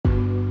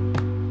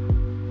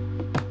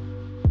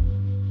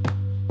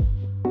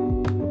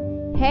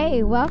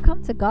Hey,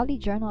 welcome to Godly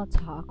Journal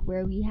Talk,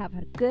 where we have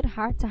a good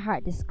heart to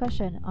heart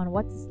discussion on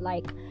what it's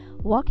like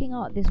walking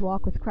out this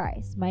walk with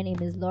Christ. My name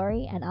is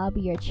Lori, and I'll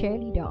be your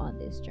cheerleader on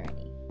this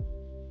journey.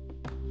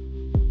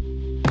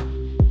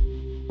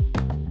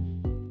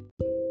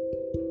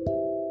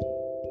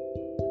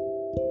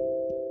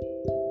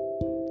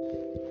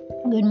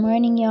 Good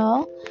morning,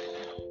 y'all.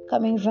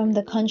 Coming from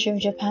the country of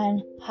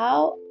Japan,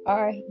 how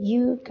are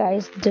you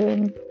guys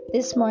doing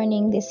this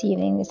morning, this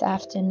evening, this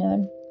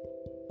afternoon?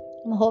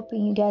 I'm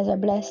hoping you guys are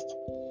blessed.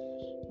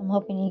 I'm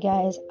hoping you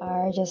guys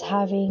are just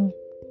having,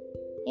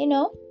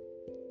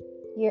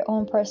 your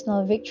own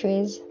personal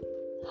victories,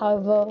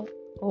 however,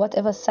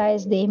 whatever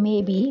size they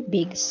may be,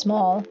 big,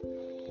 small,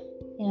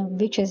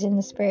 victories in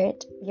the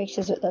Spirit,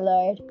 victories with the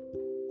Lord,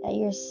 that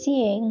you're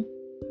seeing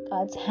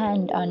God's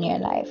hand on your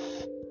life.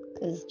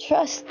 Because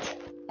trust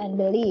and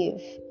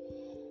believe.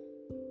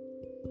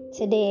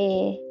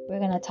 Today, we're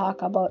going to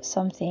talk about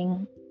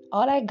something.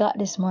 All I got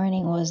this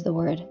morning was the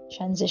word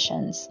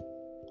transitions.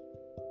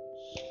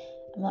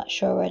 I'm not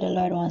sure where the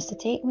Lord wants to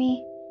take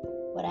me,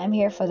 but I'm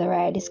here for the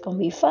ride. It's going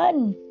to be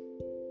fun.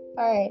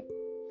 Alright.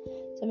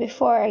 So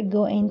before I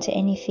go into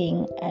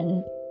anything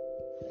and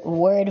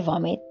word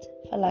vomit,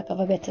 for lack of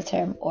a better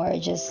term, or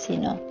just,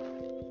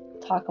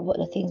 talk about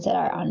the things that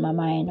are on my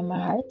mind and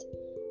my heart,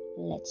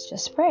 let's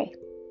just pray.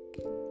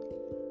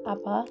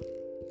 Abba,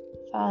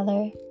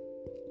 Father,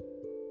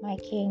 my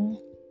King,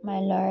 my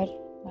Lord,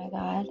 my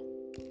God,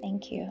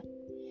 thank you.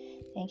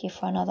 Thank you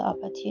for another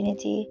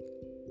opportunity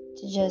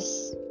to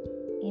just,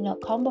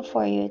 come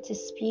before you to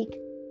speak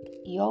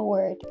your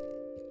word,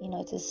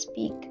 to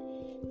speak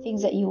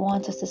things that you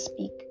want us to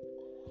speak,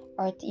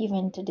 or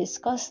even to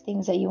discuss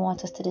things that you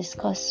want us to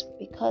discuss,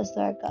 because,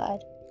 Lord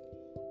God,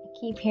 I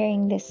keep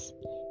hearing this,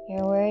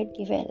 your word,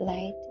 give it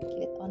light, give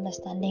it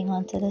understanding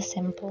unto the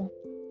simple.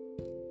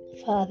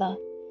 Father,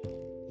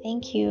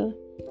 thank you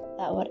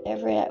that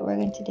whatever that we're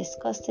going to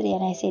discuss today,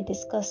 and I say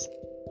discuss,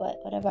 but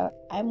whatever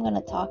I'm going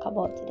to talk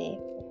about today,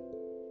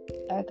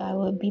 Lord God,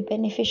 will be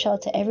beneficial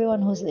to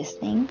everyone who's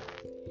listening,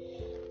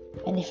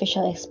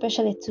 beneficial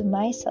especially to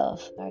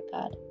myself, Lord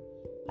God,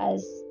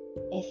 as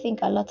I think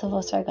a lot of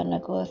us are going to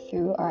go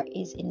through or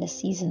is in the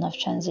season of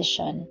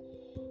transition,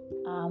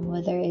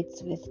 whether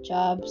it's with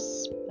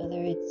jobs,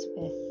 whether it's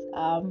with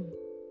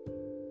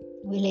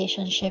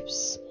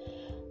relationships,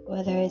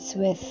 whether it's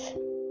with,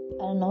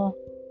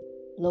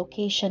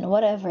 location,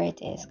 whatever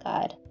it is,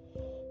 God,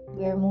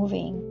 we're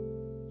moving,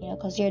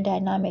 because you're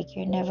dynamic,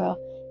 you're never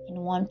in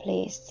one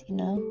place.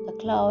 The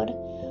cloud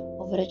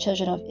over the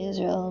children of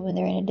Israel, when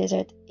they're in the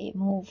desert, it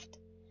moved.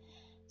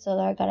 So,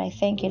 Lord God, I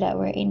thank you that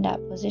we're in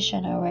that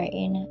position, or we're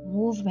in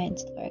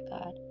movement, Lord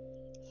God.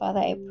 Father,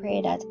 I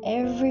pray that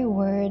every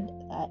word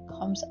that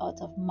comes out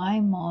of my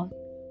mouth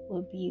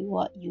will be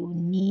what you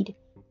need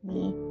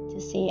me to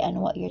say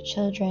and what your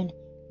children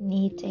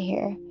need to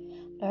hear.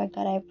 Lord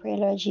God, I pray,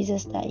 Lord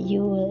Jesus, that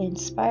you will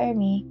inspire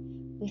me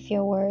with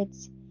your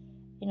words,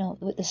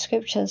 with the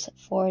scriptures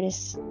for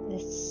this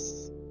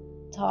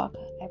talk.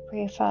 I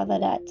pray, Father,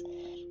 that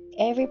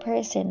every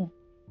person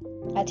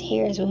that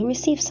hears will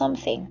receive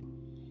something,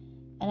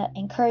 and that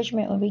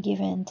encouragement will be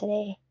given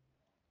today.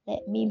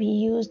 Let me be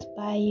used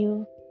by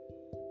you.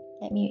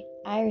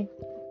 I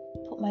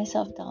put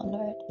myself down,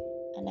 Lord,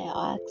 and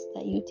I ask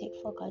that you take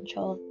full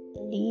control,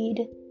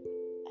 lead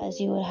as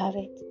you would have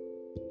it.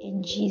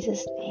 In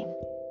Jesus' name,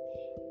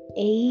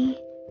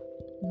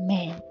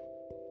 amen.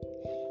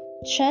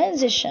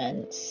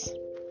 Transitions.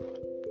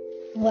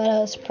 While I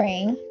was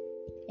praying,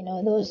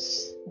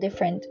 those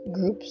different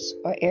groups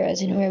or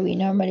areas in where we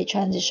normally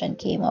transition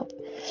came up.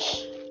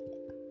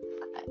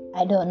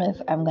 I don't know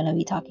if I'm going to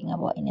be talking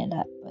about any of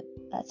that, but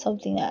that's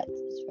something that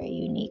is very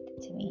unique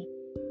to me.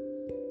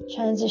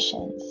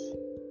 Transitions.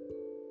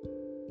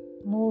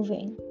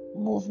 Movement.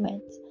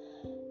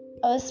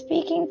 I was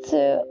speaking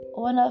to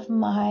one of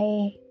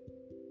my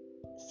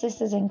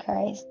sisters in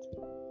Christ,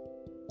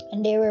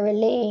 and they were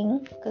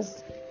relaying,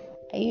 because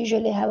I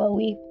usually have a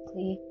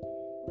weekly,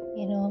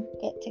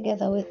 get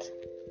together with,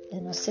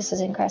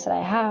 sisters in Christ that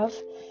I have,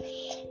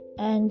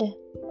 and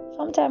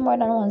sometime more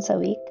than once a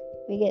week,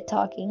 we get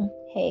talking.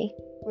 Hey,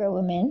 we're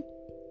women,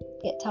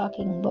 get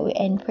talking, but we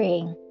end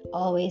praying,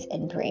 always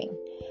end praying.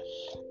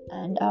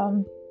 And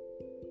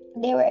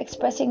they were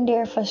expressing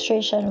their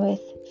frustration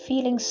with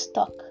feeling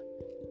stuck,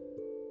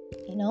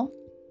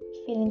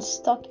 feeling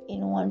stuck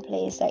in one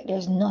place, like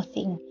there's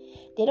nothing.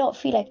 They don't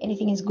feel like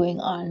anything is going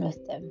on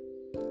with them.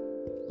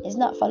 It's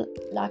not for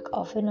lack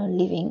of,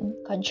 living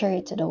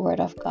contrary to the word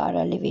of God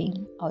or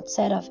living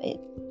outside of it.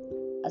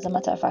 As a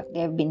matter of fact,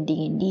 they've been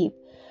digging deep,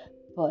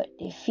 but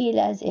they feel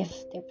as if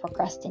they're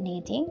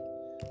procrastinating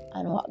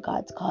on what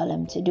God's called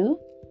them to do,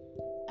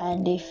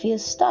 and they feel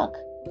stuck.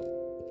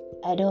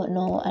 I don't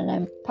know, and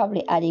I'm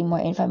probably adding more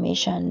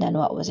information than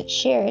what was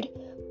shared,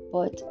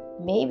 but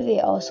maybe they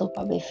also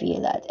probably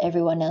feel that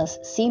everyone else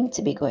seemed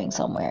to be going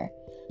somewhere,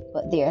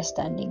 but they are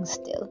standing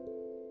still.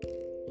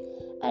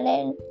 And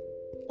then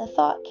the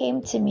thought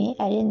came to me.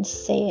 I didn't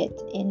say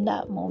it in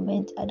that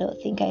moment. I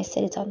don't think I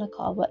said it on the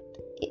call, but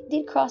it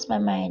did cross my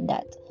mind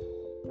that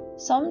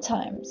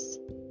sometimes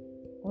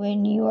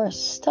when you are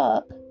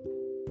stuck,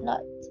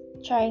 not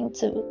trying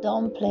to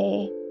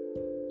downplay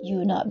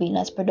you not being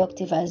as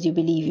productive as you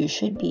believe you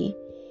should be,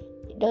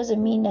 it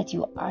doesn't mean that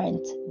you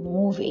aren't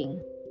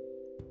moving.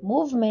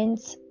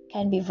 Movements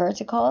can be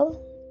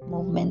vertical,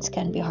 movements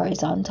can be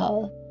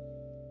horizontal,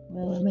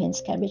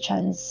 movements can be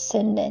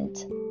transcendent.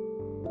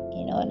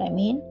 You know what I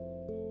mean?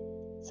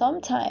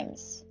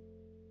 Sometimes,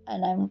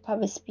 and I'm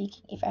probably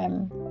speaking if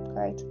I'm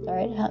correct,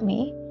 Lord help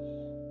me,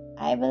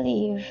 I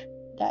believe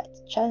that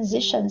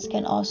transitions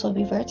can also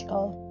be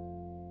vertical.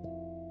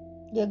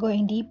 You're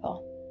going deeper,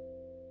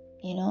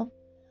 you know?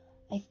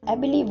 I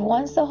believe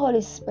once the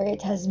Holy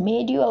Spirit has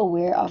made you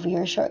aware of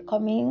your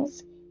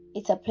shortcomings,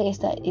 it's a place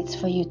that it's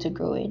for you to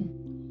grow in.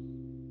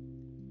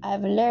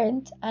 I've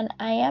learned, and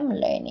I am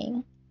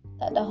learning,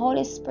 that the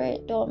Holy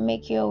Spirit doesn't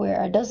make you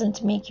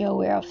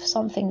aware of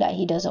something that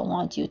He doesn't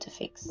want you to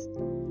fix.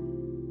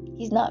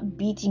 He's not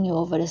beating you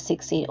over the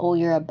stick saying, oh,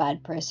 you're a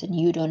bad person,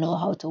 you don't know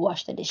how to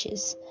wash the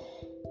dishes.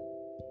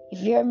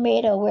 If you're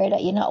made aware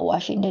that you're not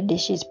washing the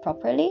dishes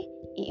properly,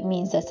 it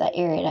means that's an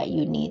area that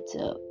you need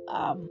to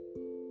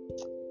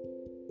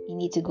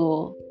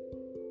go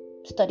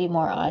study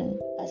more on.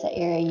 That's an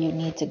area you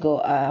need to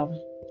go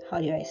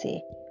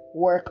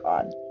work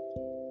on,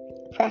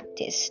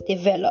 practice,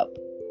 develop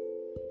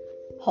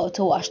how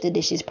to wash the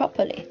dishes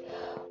properly,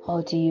 how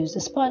to use the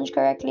sponge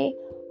correctly,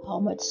 how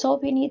much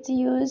soap you need to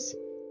use,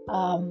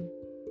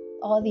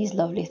 all these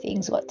lovely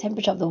things, what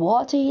temperature of the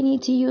water you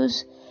need to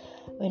use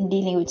when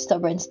dealing with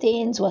stubborn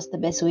stains, what's the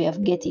best way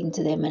of getting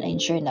to them and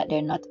ensuring that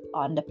they're not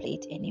on the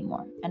plate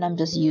anymore. And I'm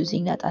just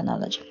using that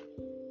analogy.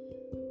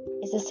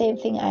 It's the same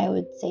thing I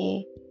would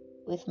say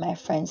with my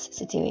friend's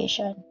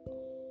situation.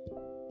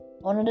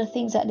 One of the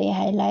things that they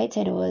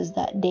highlighted was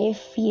that they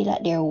feel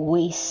that they're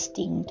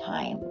wasting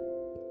time.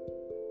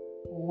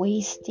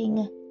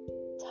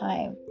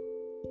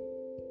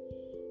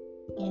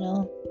 You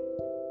know,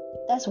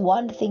 that's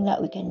one thing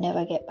that we can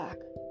never get back.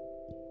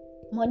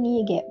 Money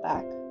you get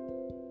back.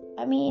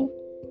 I mean,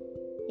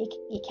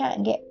 you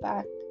can't get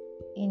back,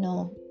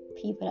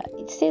 people that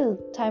it's still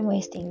time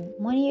wasting.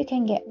 Money you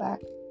can get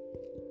back.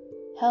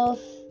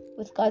 Health,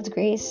 with God's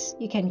grace,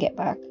 you can get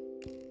back.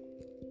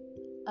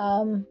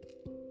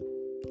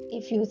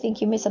 If you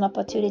think you miss an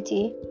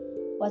opportunity,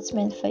 what's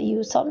meant for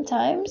you,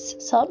 sometimes,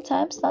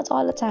 not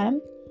all the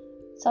time.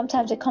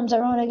 Sometimes it comes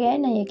around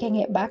again and you can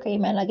get back, or you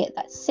might not get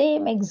that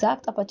same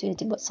exact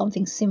opportunity, but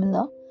something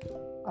similar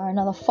or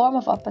another form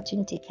of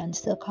opportunity can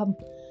still come.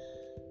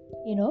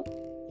 You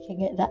can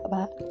get that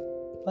back.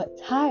 But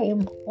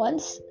time,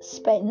 once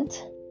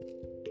spent,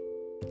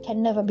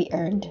 can never be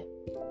earned.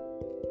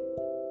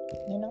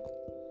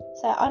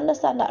 So I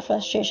understand that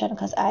frustration,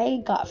 because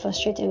I got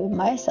frustrated with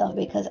myself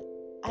because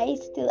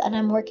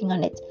I'm working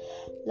on it,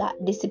 lack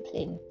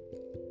discipline,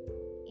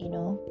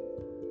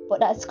 But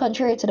that's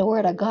contrary to the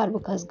word of God,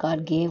 because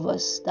God gave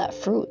us that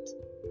fruit.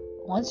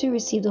 Once we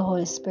receive the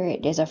Holy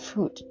Spirit, there's a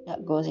fruit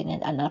that goes in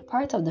it, and a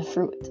part of the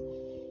fruit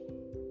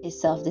is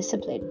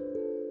self-discipline.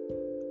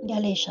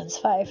 Galatians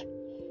 5,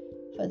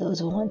 for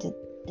those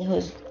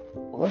who's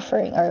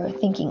referring or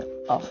thinking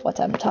of what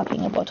I'm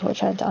talking about, who are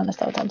trying to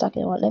understand what I'm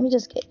talking about. Let me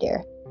just get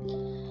there.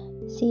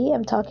 See,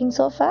 I'm talking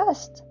so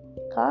fast.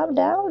 Calm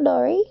down,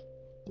 Dory.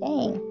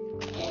 Dang.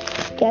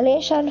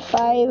 Galatians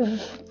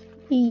 5,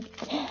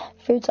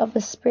 fruits of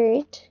the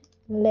Spirit.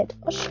 Let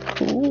us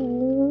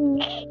go.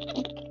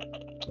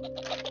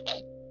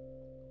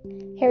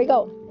 Here we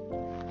go.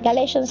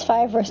 Galatians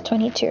 5 verse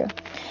 22.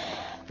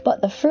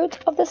 But the fruit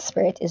of the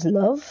Spirit is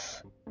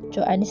love,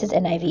 joy, and this is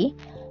NIV.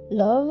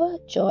 Love,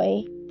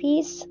 joy,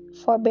 peace,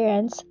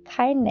 forbearance,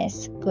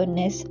 kindness,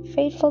 goodness,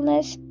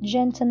 faithfulness,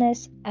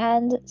 gentleness,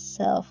 and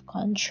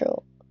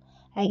self-control.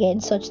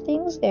 Against such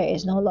things there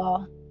is no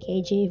law.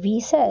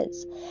 KJV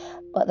says,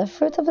 but the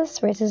fruit of the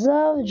Spirit is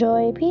love,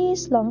 joy,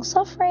 peace,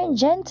 long-suffering,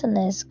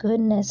 gentleness,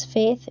 goodness,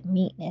 faith,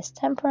 meekness,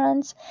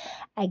 temperance.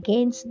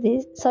 Against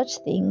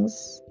such there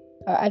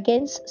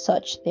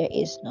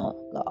is no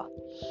law.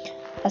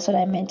 That's what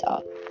I meant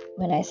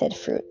when I said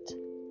fruit.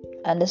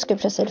 And the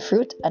scripture said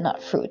fruit and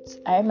not fruits.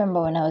 I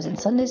remember when I was in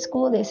Sunday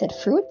school, they said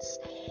fruits.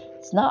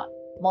 It's not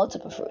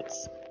multiple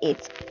fruits.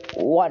 It's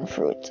one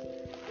fruit.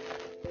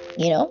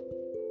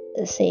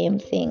 The same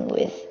thing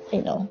with,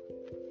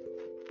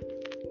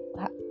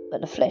 what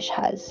the flesh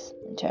has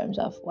in terms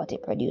of what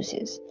it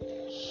produces.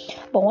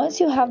 But once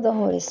you have the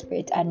Holy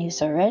Spirit and you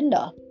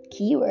surrender,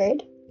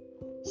 keyword,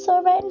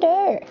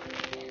 surrender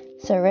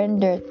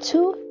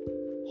to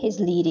His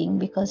leading,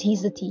 because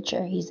He's the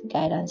teacher, He's the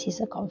guidance, He's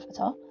the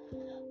comforter.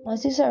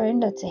 Once you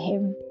surrender to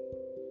Him,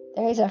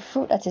 there is a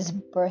fruit that is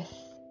birthed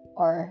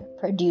or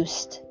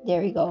produced,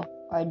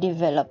 or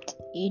developed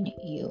in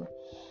you.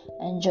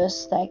 And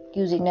just like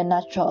using the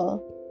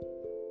natural,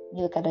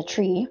 you look at a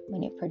tree,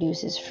 when it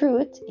produces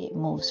fruit, it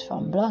moves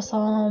from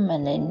blossom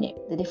and then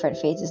the different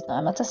phases. Now,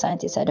 I'm not a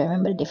scientist, I don't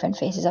remember the different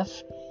phases of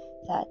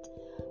that.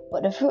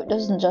 But the fruit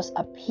doesn't just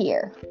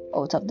appear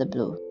out of the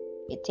blue.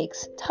 It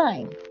takes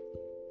time,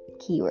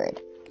 keyword,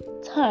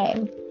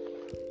 time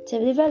to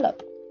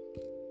develop.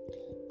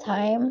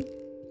 Time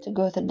to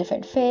go through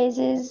different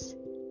phases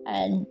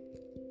and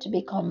to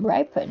become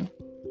ripened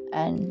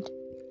and,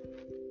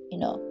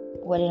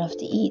 well enough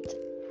to eat,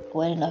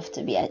 well enough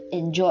to be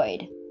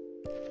enjoyed.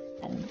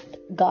 And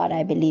God,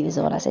 I believe, is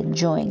the one that's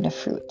enjoying the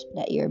fruit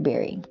that you're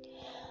bearing.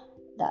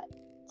 That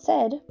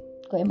said,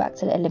 going back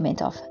to the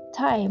element of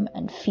time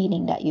and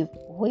feeling that you've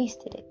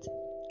wasted it.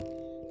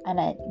 And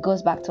it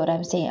goes back to what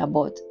I'm saying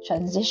about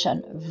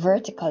transitioning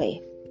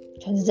vertically.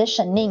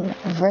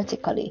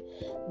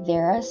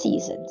 There are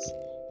seasons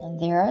and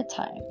there are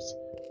times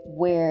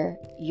where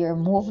your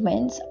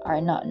movements are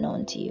not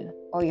known to you,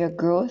 or your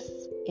growth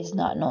is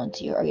not known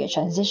to you, or your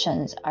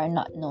transitions are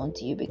not known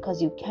to you,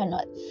 because you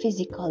cannot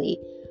physically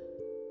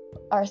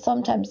or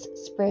sometimes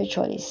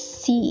spiritually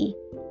see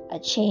a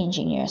change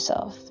in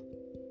yourself.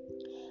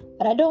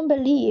 But I don't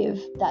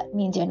believe that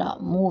means you're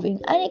not moving.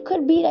 And it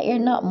could be that you're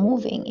not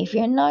moving if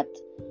you're not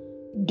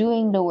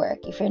doing the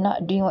work, if you're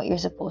not doing what you're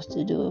supposed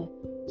to do,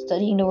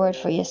 studying the word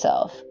for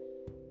yourself,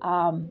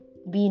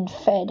 being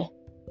fed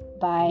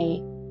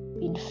by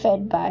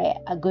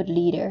a good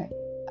leader,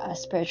 a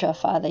spiritual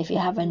father, if you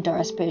haven't, or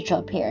a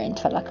spiritual parent,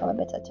 for lack of a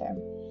better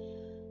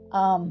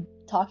term,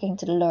 talking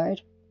to the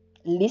Lord,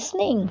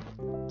 listening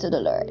to the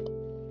Lord.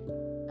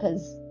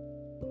 Because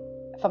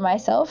for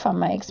myself, from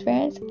my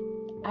experience,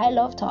 I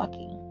love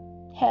talking.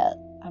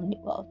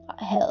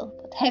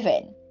 Not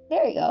heaven.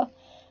 There you go.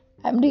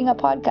 I'm doing a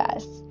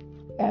podcast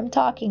where I'm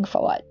talking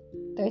for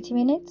 30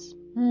 minutes?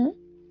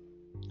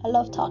 I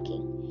love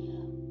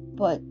talking.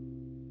 But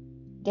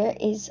there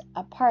is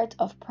a part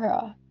of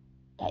prayer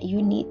that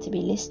you need to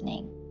be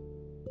listening.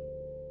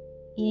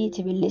 You need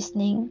to be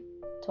listening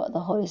to what the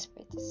Holy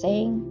Spirit is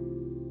saying.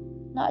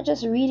 Not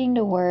just reading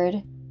the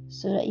word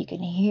so that you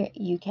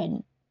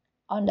can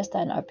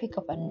understand or pick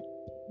up and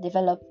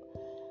develop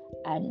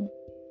and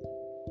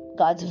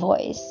God's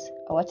voice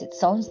or what it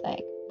sounds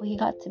like, but you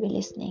got to be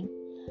listening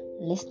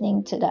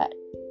to that,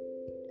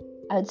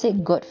 I would say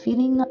gut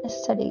feeling, not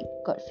necessarily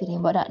gut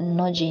feeling, but that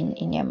nudging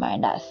in your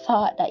mind, that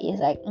thought that is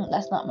like,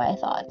 that's not my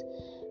thought,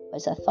 but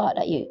it's a thought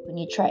that when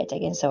you try it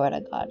against the word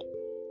of God,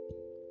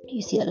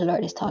 you see that the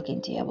Lord is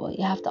talking to you about.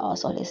 You have to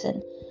also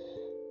listen.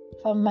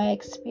 From my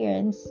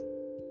experience,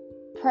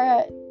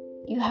 prayer,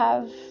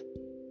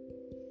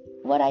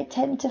 what I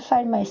tend to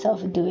find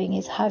myself doing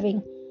is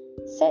having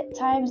set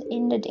times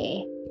in the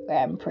day where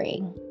I'm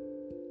praying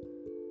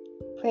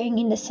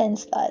in the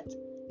sense that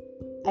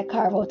I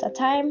carve out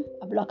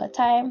a block of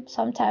time.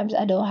 Sometimes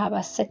I don't have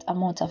a set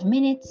amount of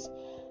minutes.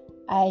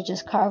 I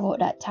just carve out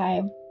that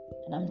time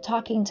and I'm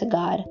talking to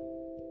God,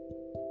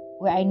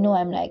 where I know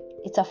I'm like,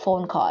 it's a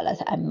phone call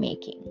that I'm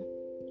making,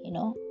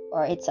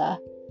 or it's a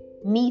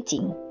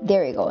meeting.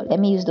 There you go. Let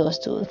me use those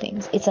two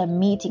things. It's a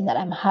meeting that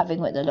I'm having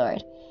with the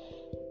Lord,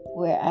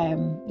 where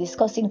I'm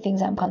discussing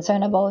things I'm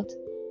concerned about,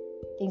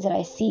 things that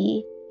I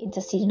see,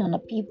 interceding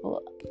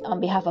on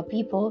behalf of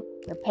people,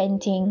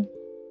 repenting,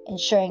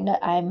 ensuring that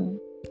I'm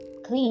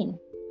clean.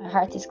 My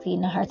heart is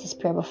clean. My heart is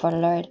pure before the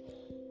Lord.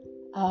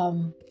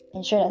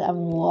 Ensure that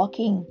I'm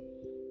walking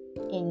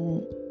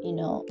in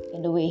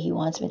the way He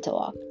wants me to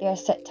walk. There are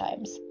set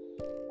times,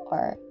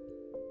 or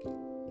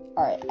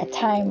a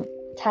time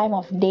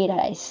of day that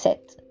I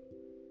set.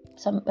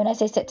 When I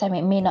say set time,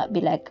 it may not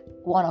be like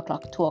 1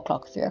 o'clock, 2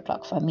 o'clock, 3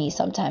 o'clock for me.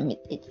 Sometimes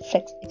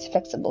it's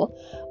flexible,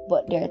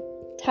 but there are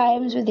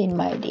times within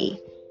my day.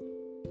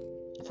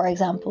 For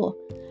example,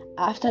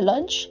 after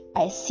lunch,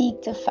 I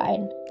seek to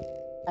find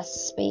a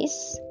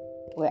space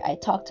where I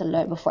talk to the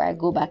Lord before I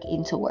go back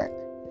into work.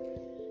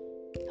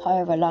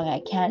 However long I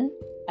can,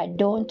 I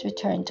don't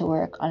return to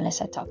work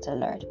unless I talk to the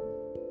Lord.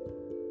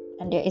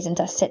 And there isn't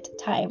a set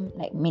time,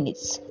 like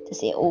minutes, to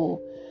say,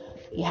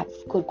 you have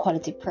good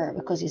quality prayer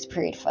because you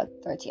prayed for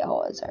 30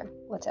 hours or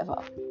whatever.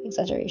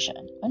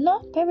 Exaggeration. Well,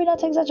 no, maybe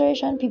not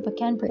exaggeration. People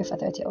can pray for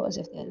 30 hours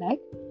if they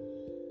like.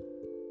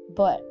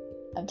 But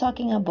I'm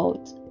talking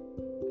about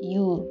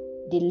you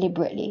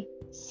deliberately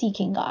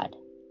seeking God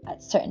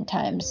at certain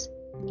times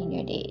in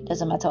your day. It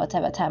doesn't matter what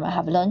type of time I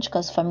have lunch,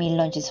 because for me,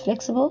 lunch is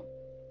flexible.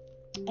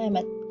 I'm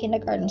a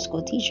kindergarten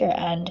school teacher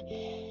and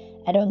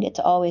I don't get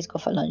to always go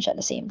for lunch at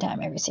the same time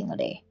every single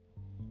day.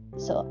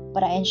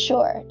 But I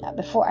ensure that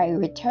before I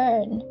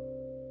return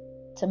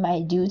to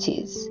my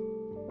duties,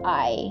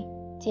 I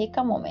take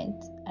a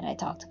moment and I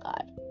talk to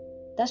God.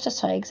 That's just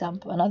for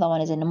example. Another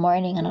one is in the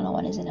morning, another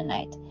one is in the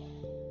night.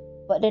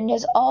 But then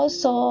there's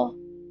also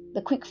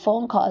the quick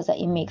phone calls that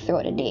you make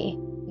throughout the day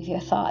with your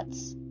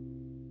thoughts,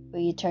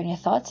 where you turn your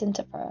thoughts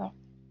into prayer.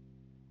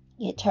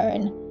 You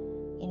turn,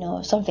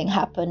 something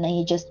happened and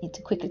you just need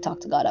to quickly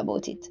talk to God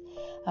about it,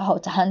 or how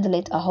to handle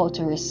it, or how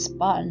to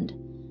respond.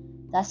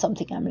 That's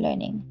something I'm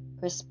learning.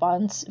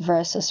 Response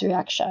versus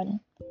reaction.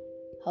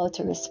 How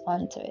to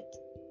respond to it.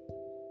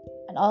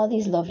 And all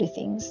these lovely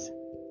things.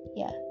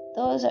 Yeah,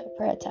 those at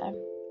prayer time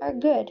are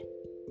good.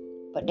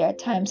 But there are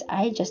times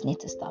I just need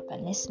to stop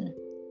and listen.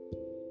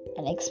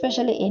 And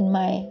especially in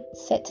my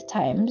set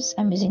times,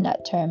 I'm using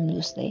that term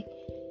loosely,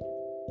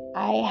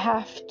 I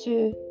have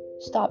to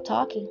stop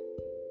talking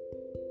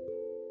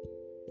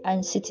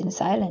and sit in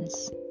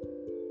silence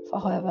for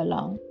however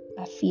long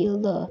I feel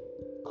the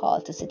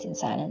called to sit in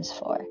silence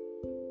for,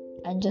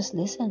 and just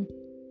listen.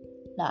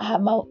 Not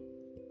have my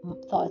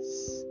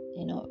thoughts,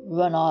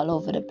 run all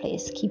over the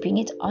place, keeping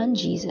it on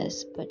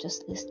Jesus, but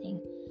just listening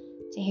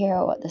to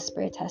hear what the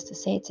Spirit has to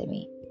say to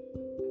me.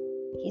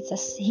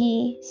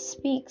 He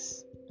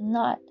speaks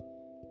not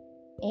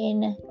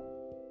in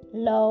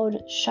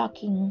loud,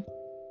 shocking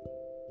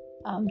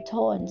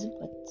tones,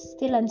 but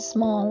still and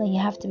small, and you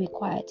have to be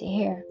quiet to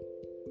hear.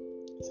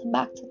 So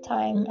back to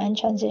time and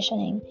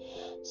transitioning.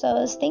 So I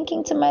was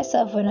thinking to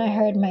myself when I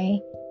heard my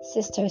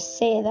sister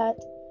say that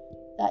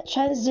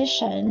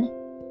transition,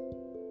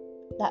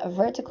 that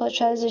vertical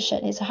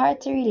transition, is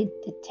hard to really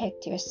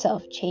detect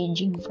yourself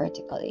changing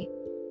vertically.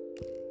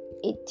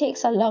 It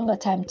takes a longer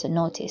time to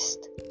notice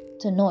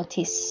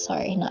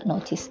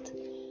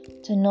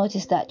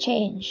that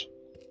change.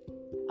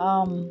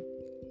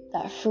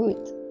 That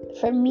fruit.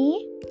 For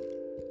me,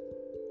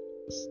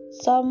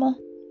 some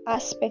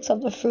aspects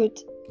of the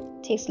fruit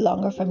takes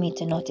longer for me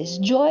to notice.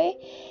 Joy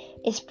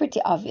is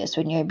pretty obvious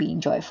when you're being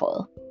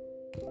joyful.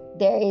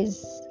 There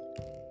is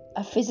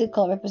a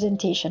physical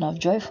representation of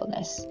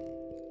joyfulness.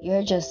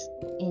 You're just,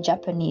 in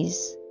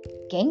Japanese,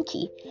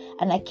 genki.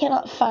 And I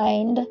cannot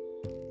find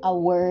a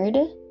word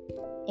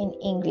in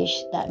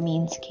English that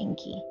means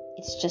genki.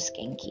 It's just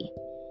genki.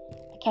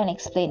 I can't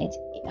explain it.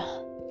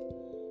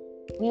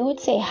 We would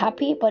say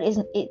happy, but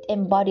it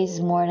embodies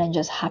more than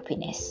just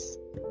happiness.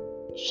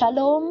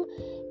 Shalom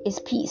is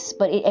peace,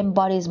 but it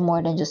embodies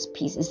more than just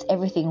peace. It's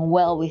everything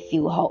well with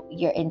you, how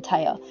your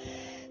entire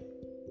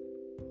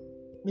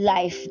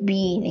life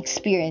being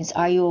experience.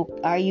 Are you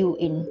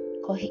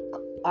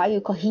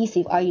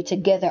cohesive? Are you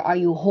together? Are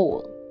you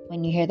whole?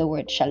 When you hear the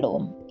word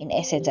shalom, in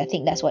essence, I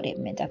think that's what it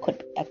meant.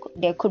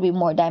 There could be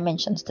more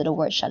dimensions to the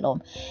word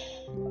shalom.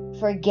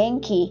 For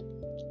genki,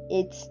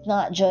 it's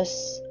not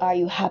just are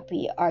you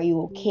happy, are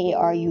you okay,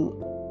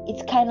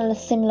 it's kind of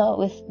similar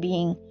with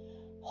being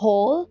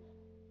whole,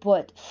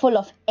 but full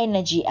of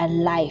energy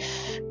and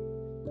life,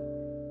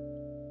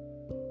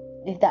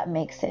 if that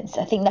makes sense.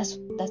 I think that's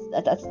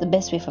the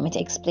best way for me to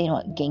explain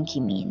what genki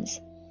means.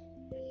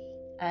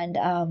 And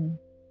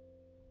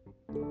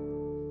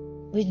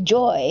with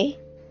joy,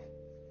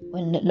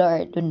 when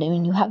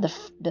you have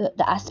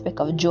the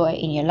aspect of joy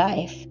in your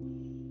life,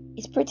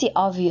 it's pretty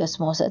obvious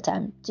most of the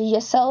time to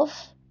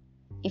yourself.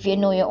 If you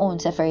know your own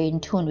self, are in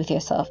tune with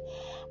yourself,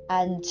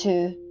 and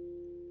to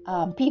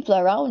people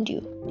around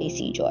you, they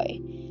see joy.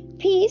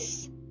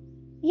 Peace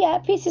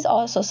is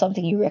also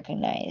something you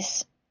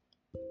recognize.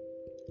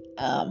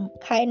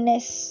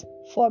 Kindness,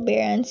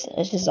 forbearance,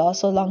 which is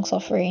also long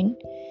suffering,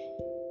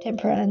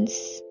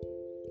 temperance,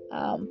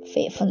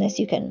 faithfulness.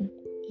 You can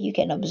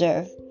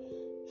observe.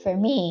 For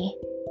me,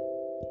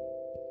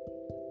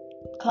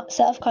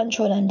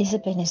 self-control and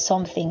discipline is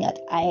something that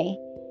I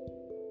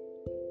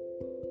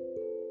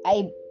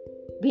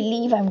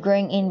believe I'm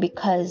growing in,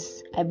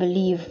 because I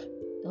believe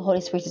the Holy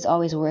Spirit is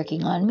always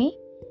working on me,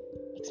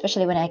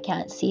 especially when I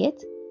can't see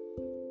it.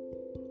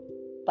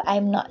 But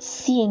I'm not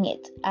seeing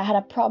it. I had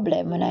a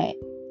problem and I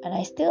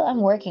still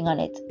am working on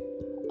it,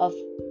 of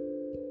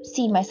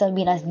seeing myself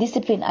being as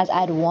disciplined as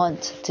I'd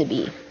want to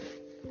be.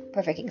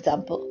 Perfect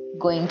example,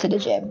 going to the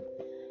gym.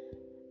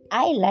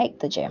 I like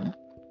the gym.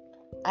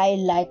 I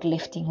like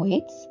lifting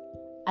weights.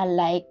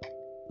 I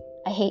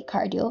hate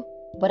cardio,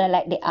 but I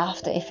like the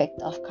after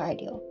effect of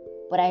cardio.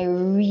 But I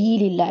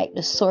really like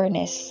the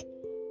soreness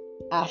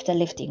after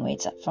lifting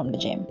weights from the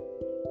gym.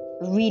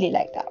 Really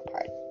like that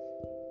part.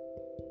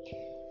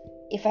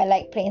 If I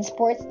like playing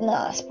sports,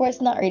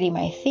 sports not really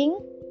my thing.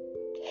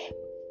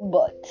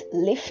 But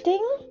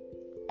lifting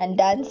and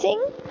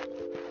dancing,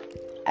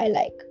 I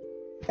like,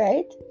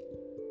 right?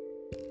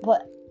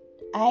 But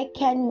I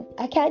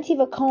can't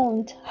even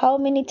count how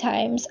many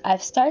times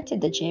I've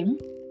started the gym,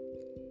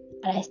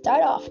 and I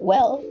start off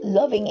well,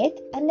 loving it,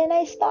 and then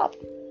I stop,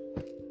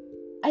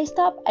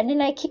 and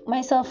then I kick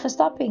myself for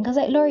stopping, because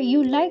Lori,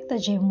 you like the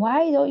gym,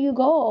 why don't you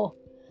go?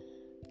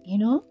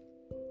 And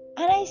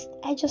I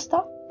just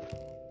stop.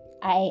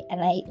 I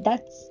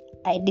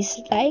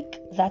dislike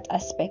that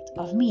aspect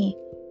of me,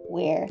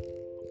 where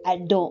I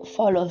don't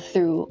follow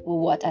through with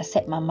what I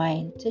set my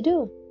mind to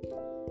do,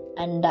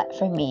 and that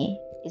for me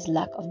is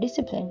lack of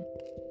discipline,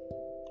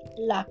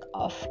 lack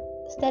of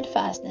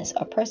steadfastness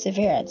or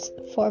perseverance,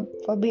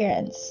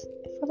 forbearance,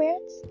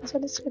 that's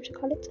what the scripture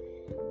call it,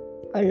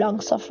 or long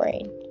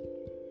suffering,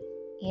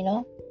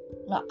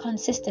 not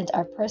consistent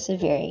or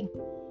persevering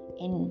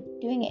in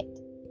doing it.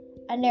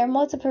 And there are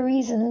multiple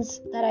reasons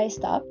that I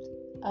stopped.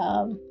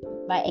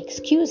 My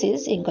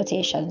excuses, in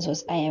quotations,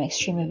 was I am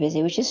extremely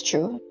busy, which is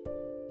true.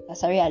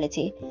 That's a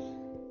reality.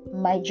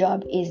 My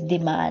job is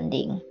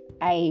demanding.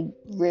 I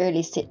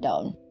rarely sit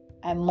down.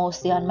 I'm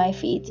mostly on my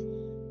feet,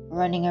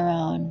 running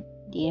around,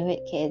 dealing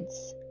with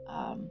kids.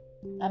 I'm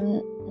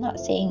not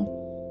saying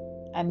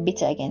I'm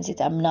bitter against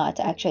it. I'm not.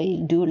 I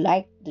actually do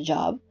like the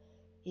job.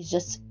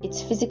 It's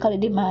physically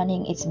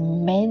demanding. It's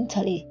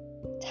mentally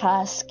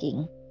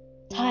tasking.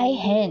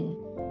 Taihen.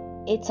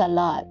 It's a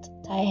lot.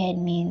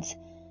 Taihen means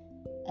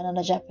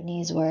another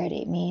Japanese word.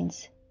 It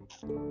means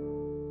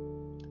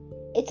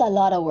it's a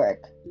lot of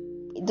work.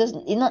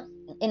 It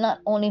not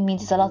only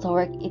means it's a lot of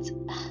work, it's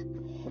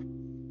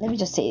let me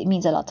just say it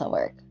means a lot of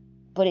work,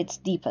 but it's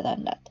deeper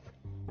than that.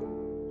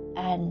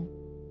 And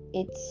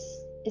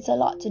it's a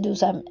lot to do.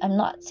 So I'm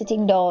not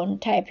sitting down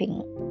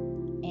typing,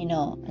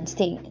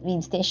 and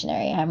being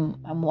stationary.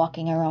 I'm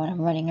walking around,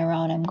 I'm running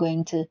around, I'm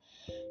going to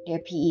their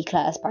PE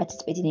class,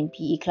 participating in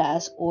PE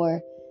class,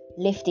 or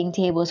lifting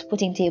tables,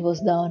 putting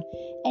tables down.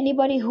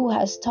 Anybody who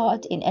has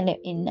taught in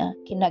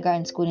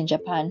kindergarten school in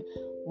Japan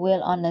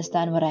will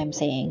understand what I'm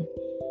saying.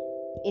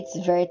 It's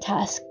very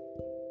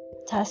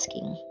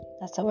tasking.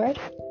 That's a word.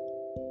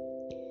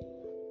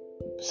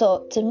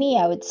 So to me,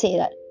 I would say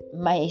that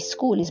my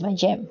school is my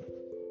gym,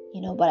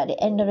 but at the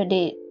end of the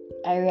day,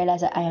 I realize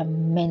that I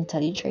am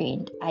mentally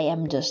drained. I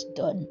am just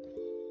done.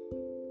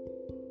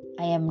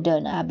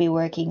 I'll be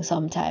working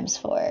sometimes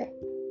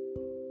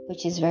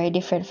which is very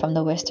different from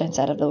the Western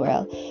side of the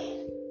world.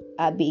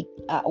 I'll be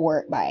at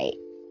work by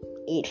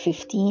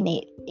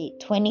 8:15,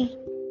 8:20,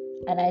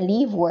 and I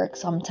leave work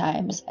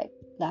sometimes. Like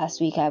last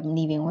week, I'm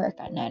leaving work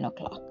at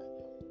 9:00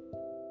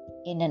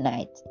 in the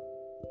night.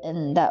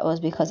 And that was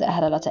because I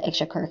had a lot of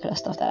extracurricular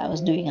stuff that I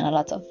was doing and a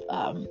lot of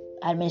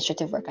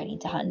administrative work I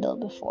need to handle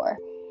before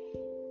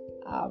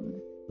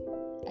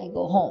I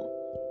go home.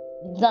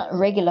 It's not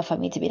regular for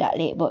me to be that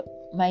late, but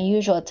my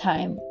usual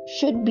time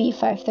should be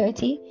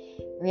 5:30.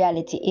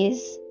 Reality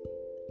is,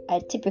 I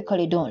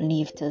typically don't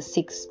leave till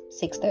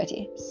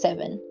 6:30,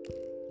 7.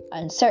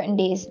 On certain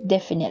days,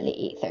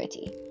 definitely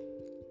 8:30.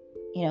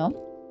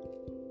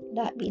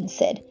 That being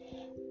said,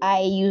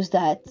 I use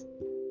that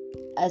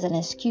as an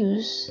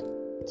excuse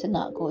to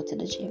not go to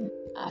the gym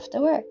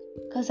after work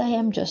because I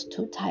am just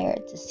too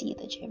tired to see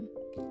the gym.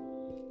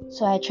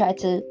 So I try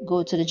to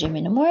go to the gym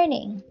in the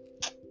morning.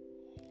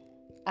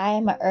 I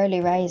am an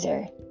early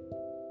riser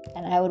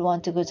and I would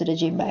want to go to the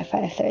gym by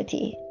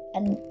 5:30,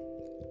 and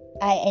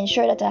I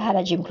ensured that I had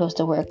a gym close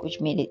to work,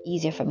 which made it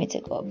easier for me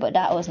to go, but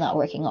that was not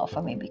working out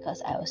for me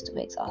because I was too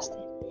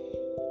exhausted.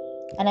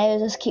 And I would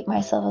just keep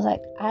myself, I was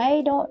like,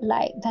 I don't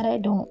like that I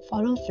don't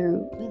follow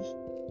through with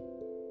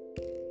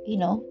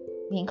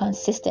being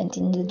consistent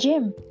in the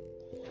gym.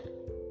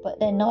 But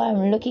then now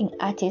I'm looking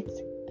at it,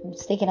 I'm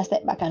just taking a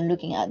step back and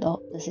looking at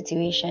the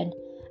situation.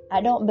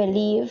 I don't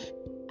believe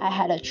I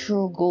had a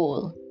true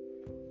goal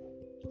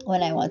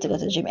when I want to go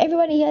to the gym.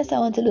 Everybody here says I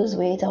want to lose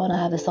weight, I want to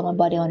have a summer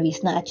body, I want to be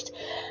snatched,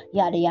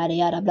 yada yada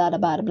yada, blah blah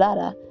blah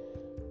blah.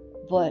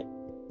 But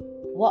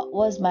what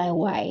was my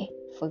why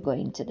for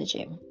going to the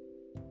gym?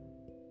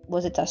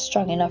 Was it a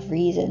strong enough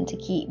reason to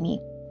keep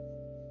me,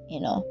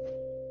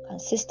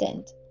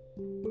 consistent?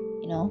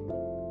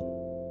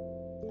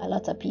 A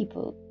lot of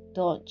people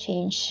don't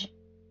change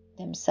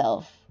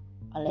themselves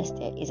unless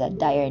there is a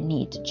dire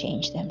need to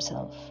change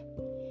themselves.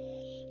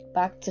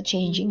 Back to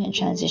changing and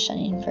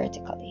transitioning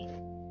vertically.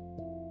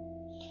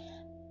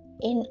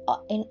 In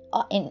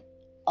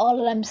all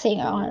that I'm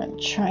saying, or what I'm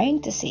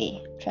trying to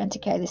say, trying to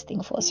carry this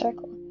thing full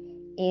circle,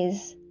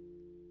 is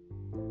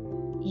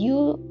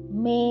you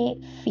may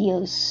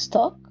feel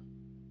stuck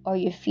or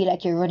you feel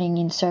like you're running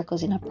in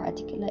circles in a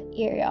particular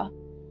area.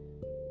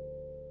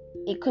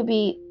 It could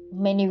be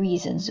many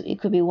reasons. It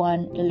could be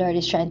one, the Lord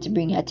is trying to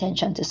bring your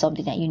attention to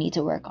something that you need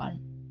to work on,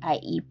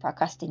 i.e.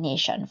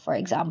 procrastination, for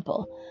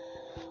example.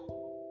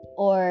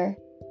 Or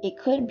it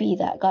could be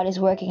that God is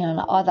working on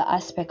another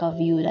aspect of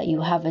you that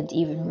you haven't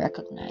even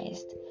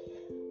recognized.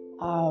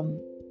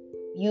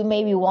 You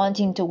may be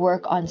wanting to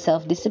work on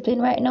self-discipline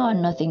right now,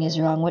 and nothing is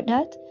wrong with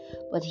that.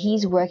 But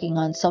He's working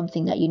on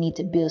something that you need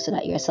to build so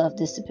that your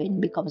self-discipline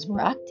becomes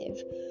more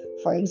active.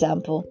 For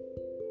example,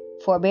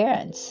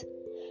 forbearance.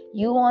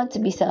 You want to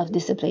be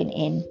self-disciplined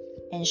in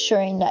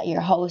ensuring that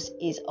your house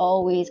is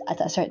always at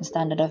a certain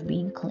standard of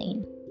being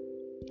clean.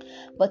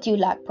 But you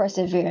lack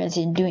perseverance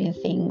in doing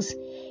things,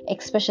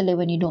 especially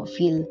when you don't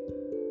feel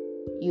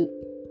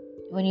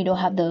when you don't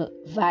have the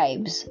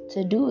vibes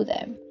to do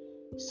them.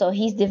 So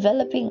He's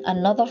developing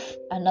another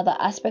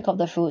aspect of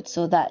the fruit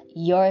so that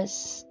your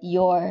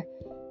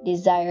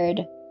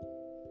desired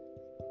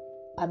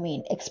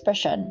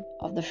expression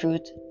of the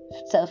fruit,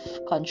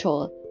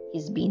 self-control,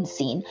 is being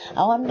seen.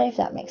 I wonder if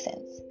that makes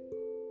sense.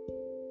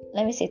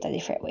 Let me say it a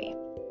different way.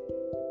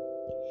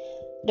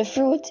 The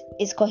fruit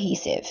is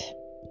cohesive.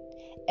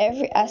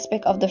 Every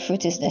aspect of the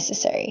fruit is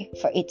necessary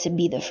for it to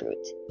be the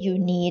fruit. You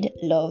need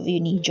love, you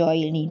need joy,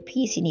 you need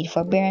peace, you need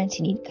forbearance,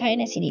 you need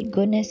kindness, you need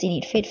goodness, you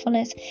need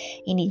faithfulness,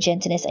 you need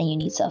gentleness, and you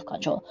need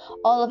self-control.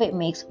 All of it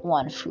makes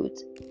one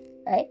fruit,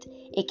 right?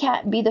 It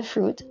can't be the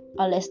fruit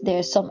unless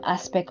there's some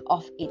aspect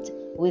of it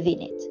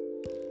within it.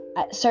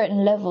 At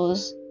certain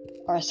levels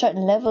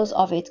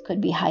of it could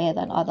be higher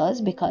than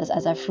others, because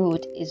as a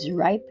fruit is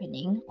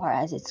ripening or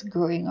as it's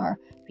growing or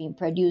being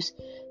produced,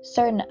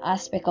 certain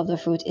aspect of the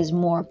fruit is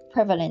more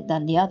prevalent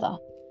than the other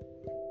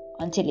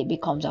until it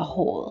becomes a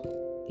whole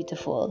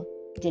beautiful,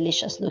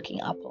 delicious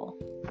looking apple,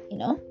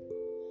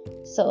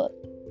 So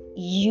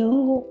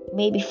you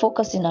may be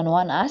focusing on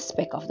one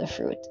aspect of the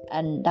fruit,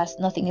 and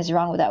nothing is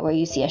wrong with that, where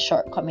you see a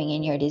shortcoming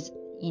in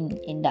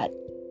in that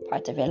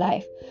part of your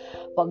life.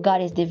 But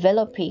God is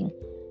developing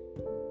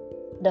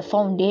the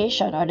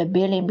foundation or the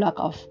building block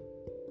of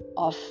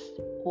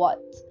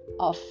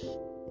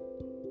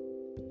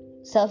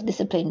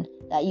self-discipline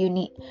that you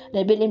need,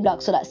 the building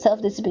block so that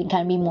self-discipline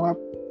can be more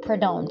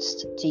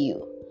pronounced to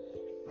you.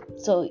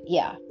 So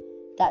yeah,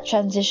 that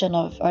transition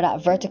or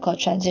that vertical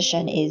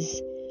transition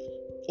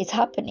it's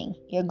happening.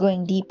 You're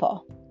going deeper,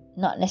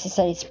 not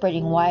necessarily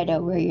spreading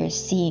wider where you're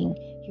seeing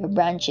your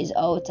branches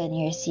out and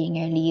you're seeing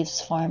your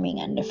leaves forming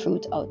and the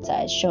fruit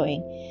outside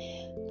showing,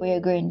 but you're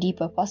going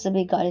deeper.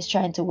 Possibly God is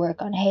trying to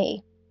work on,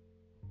 hey,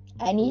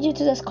 I need you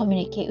to just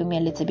communicate with me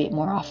a little bit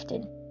more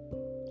often,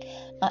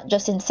 not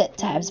just in set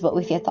times but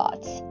with your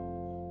thoughts.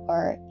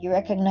 Or you're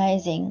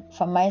recognizing,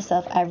 for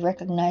myself, I've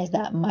recognized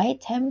that my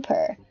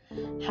temper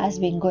has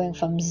been going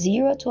from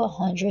 0 to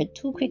 100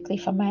 too quickly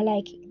for my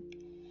liking.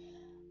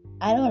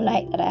 I don't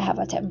like that I have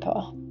a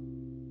temper.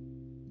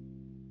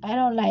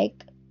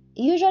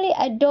 Usually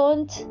I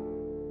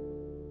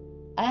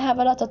have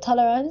a lot of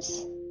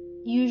tolerance,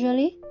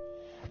 usually.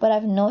 But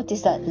I've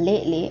noticed that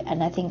lately,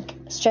 and I think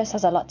stress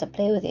has a lot to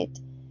play with it,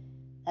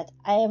 that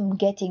I am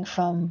getting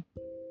from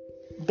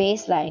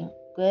baseline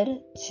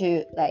good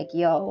to like,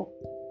 yo,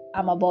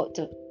 I'm about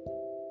to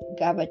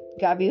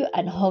grab you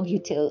and hug you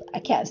till I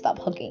can't stop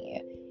hugging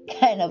you,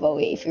 kind of a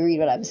way, if you read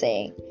what I'm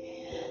saying.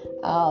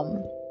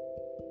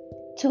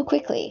 Too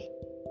quickly,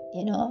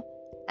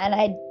 and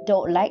I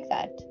don't like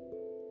that.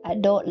 I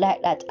don't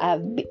like that.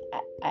 I'm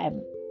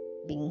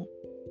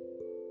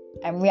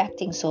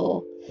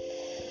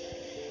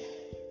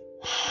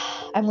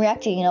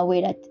reacting in a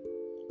way that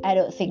I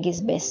don't think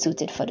is best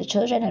suited for the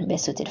children and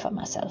best suited for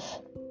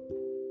myself.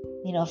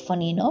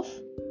 Funny enough,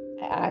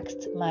 I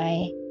asked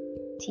my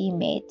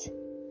teammate,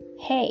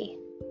 hey,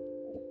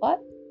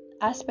 what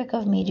aspect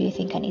of me do you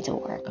think I need to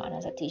work on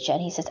as a teacher?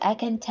 And he says, I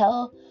can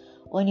tell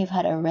when you've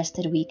had a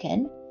rested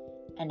weekend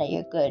and that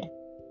you're good.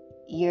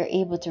 You're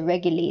able to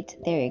regulate,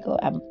 there you go,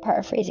 I'm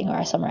paraphrasing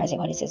or summarizing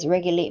what he says,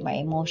 regulate my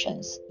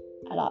emotions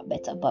a lot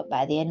better. But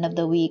by the end of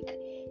the week,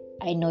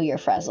 I know you're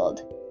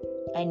frazzled.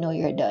 I know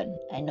you're done.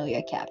 I know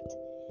you're capped.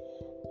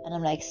 And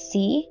I'm like,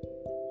 see,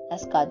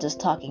 that's God just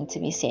talking to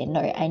me saying,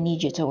 no, I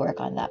need you to work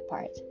on that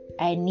part.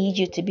 I need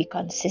you to be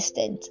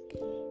consistent.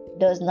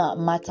 Does not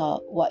matter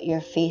what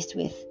you're faced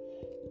with,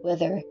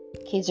 whether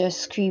kids are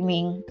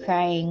screaming,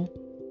 crying,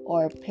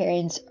 or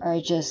parents are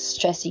just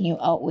stressing you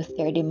out with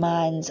their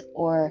demands,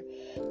 or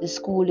the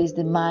school is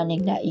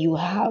demanding that you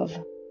have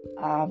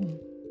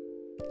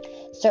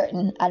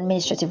certain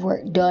administrative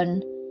work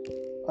done,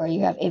 or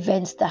you have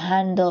events to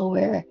handle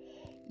where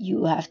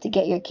you have to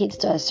get your kids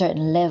to a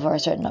certain level or a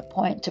certain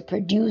point to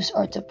produce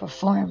or to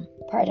perform.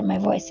 Pardon my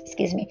voice,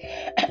 excuse me.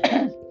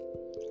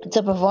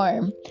 To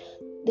perform,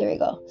 there we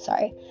go,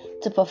 sorry.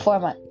 To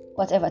perform at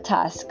whatever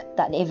task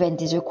that the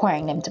event is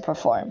requiring them to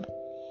perform.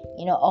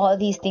 All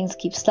these things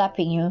keep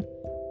slapping you.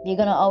 You're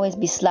going to always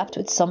be slapped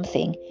with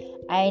something.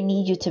 I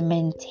need you to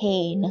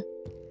maintain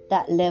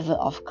that level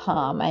of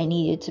calm. I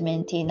need you to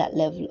maintain that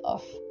level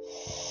of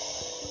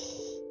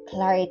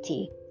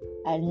clarity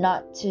and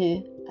not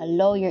to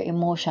allow your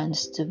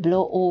emotions to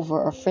blow over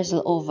or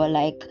frizzle over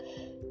like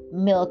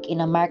milk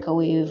in a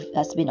microwave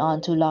that's been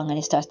on too long and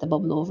it starts to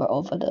bubble over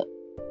out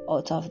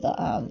of the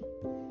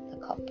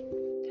cup,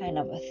 kind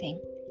of a thing.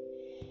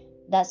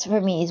 That's,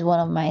 for me, is one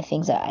of my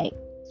things that I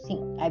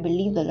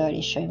believe the Lord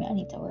is showing me I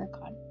need to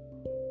work on.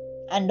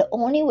 And the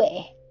only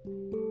way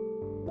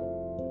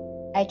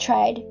I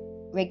tried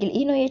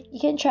you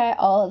can try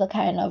all the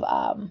kind of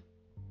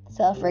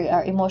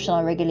or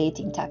emotional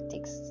regulating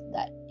tactics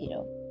that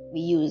we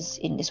use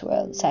in this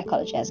world.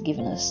 Psychology has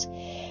given us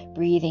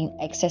breathing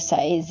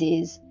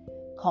exercises,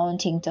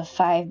 counting to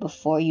 5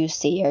 before you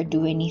say or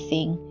do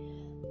anything,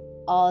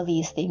 all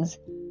these things.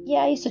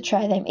 Yeah, I used to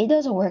try them. It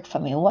doesn't work for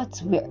me.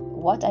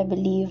 What I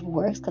believe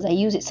works, because I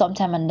use it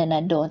sometime and then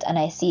I don't, and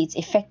I see it's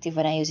effective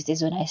when I use it,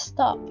 is when I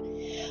stop.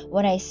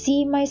 When I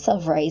see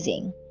myself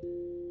rising,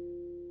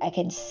 I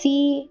can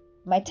see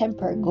my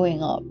temper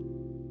going up,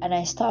 and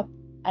I stop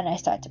and I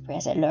start to pray. I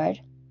say,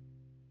 Lord,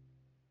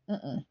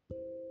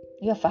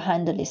 you have to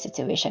handle this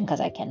situation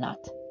because I cannot.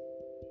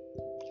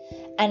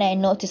 And I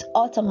notice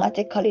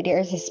automatically there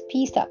is this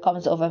peace that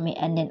comes over me,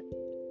 and then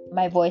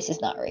my voice is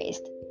not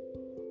raised.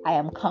 I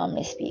am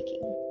calmly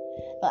speaking.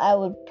 Now, I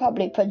would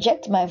probably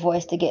project my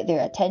voice to get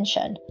their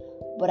attention,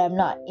 but I'm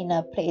not in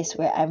a place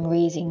where I'm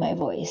raising my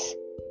voice,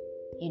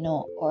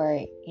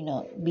 or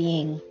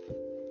being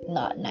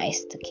not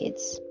nice to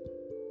kids,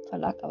 for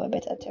lack of a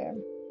better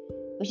term,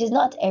 which is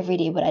not every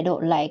day, but I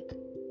don't like.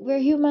 We're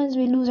humans,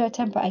 we lose our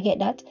temper. I get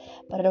that,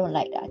 but I don't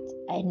like that.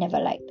 I never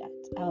like that.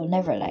 I will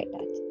never like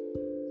that.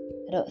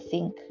 I don't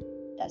think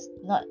that's,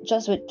 not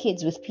just with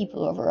kids, with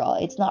people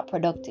overall, it's not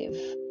productive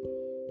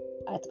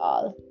at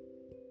all,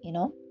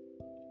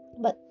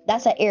 but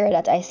that's an area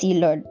that I see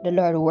the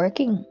Lord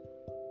working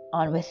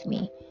on with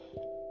me.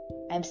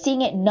 I'm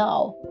seeing it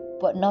now,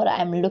 but now that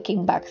I'm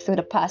looking back through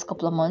the past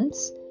couple of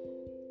months,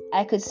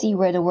 I could see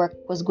where the work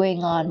was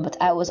going on, but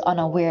I was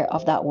unaware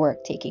of that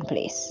work taking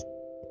place.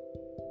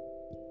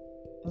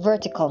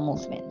 Vertical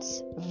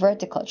movements,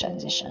 vertical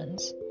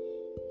transitions,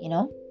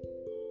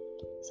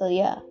 So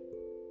yeah,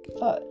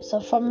 So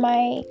from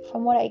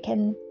what I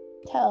can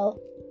tell,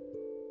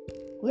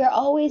 we're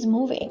always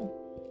moving.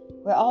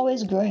 We're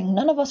always growing.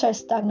 None of us are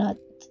stagnant.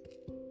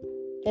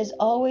 There's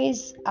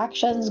always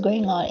actions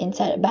going on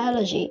inside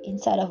biology,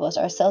 inside of us.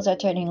 Our cells are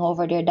turning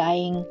over, they're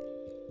dying,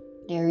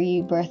 they're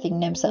rebirthing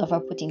themselves,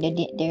 or putting their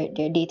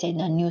data in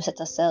a new set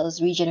of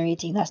cells,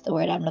 regenerating. That's the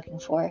word I'm looking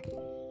for.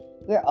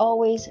 We're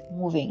always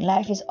moving.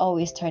 Life is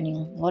always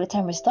turning. All the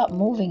time we stop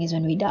moving is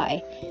when we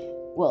die.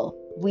 Well,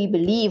 we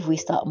believe we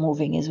stop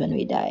moving is when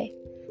we die.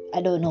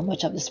 I don't know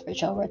much of the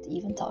spiritual world to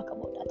even talk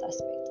about that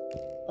aspect.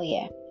 But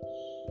yeah.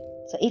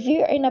 So if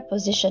you're in a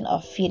position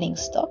of feeling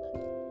stuck,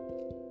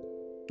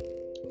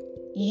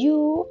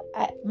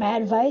 my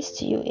advice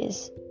to you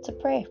is to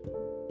pray.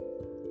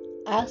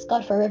 Ask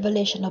God for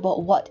revelation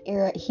about what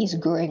area He's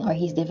growing or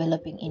He's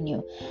developing in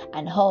you,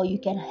 and how you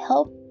can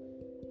help,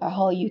 or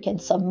how you can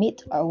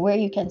submit, or where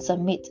you can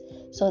submit,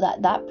 so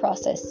that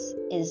process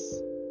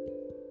is,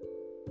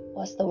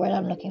 what's the word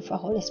I'm looking for,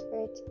 Holy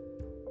Spirit?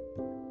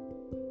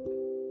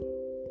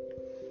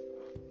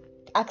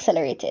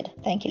 Accelerated.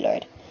 Thank you,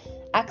 Lord.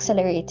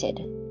 Accelerated.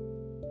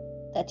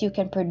 That you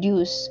can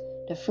produce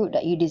the fruit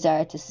that you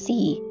desire to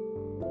see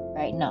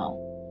right now.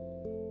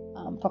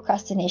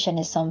 Procrastination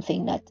is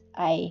something that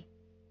I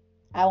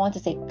want to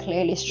say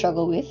clearly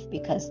struggle with,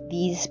 because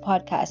these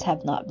podcasts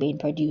have not been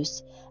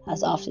produced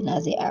as often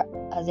as they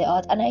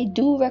ought, and I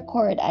do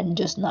record and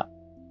just not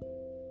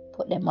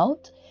put them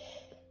out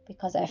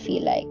because I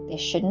feel like they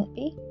shouldn't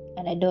be,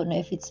 and I don't know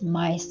if it's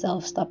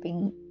myself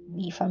stopping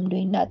me from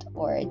doing that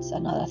or it's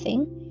another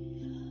thing.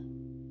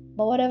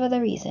 But whatever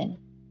the reason,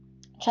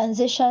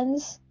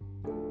 transitions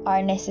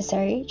are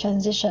necessary.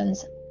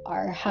 Transitions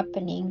are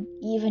happening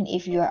even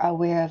if you're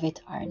aware of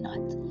it or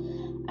not.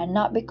 And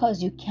not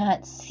because you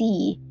can't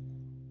see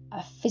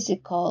a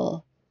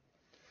physical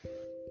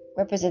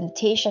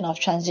representation of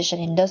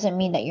transitioning doesn't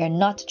mean that you're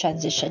not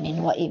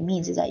transitioning. What it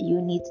means is that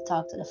you need to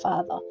talk to the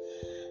Father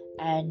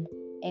and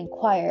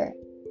inquire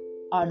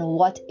on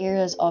what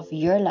areas of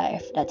your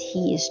life that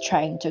He is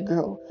trying to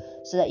grow,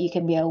 so that you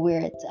can be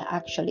aware to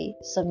actually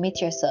submit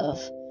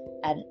yourself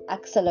and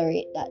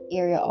accelerate that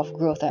area of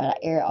growth or that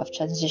area of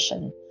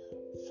transition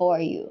for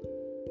you.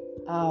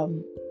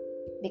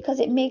 Because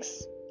it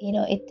makes,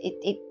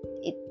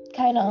 it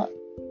kind of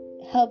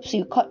helps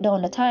you cut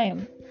down the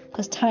time,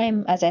 because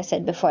time, as I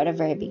said before at the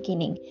very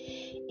beginning,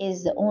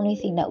 is the only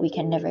thing that we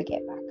can never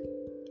get back.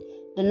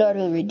 The Lord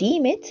will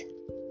redeem it.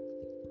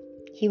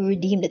 He will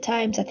redeem the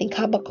times. I think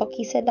Habakkuk,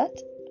 he said that.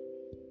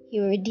 He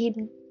will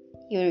redeem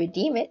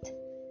it,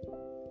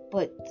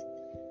 but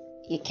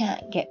you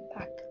can't get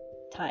back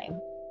time.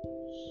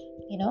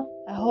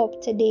 I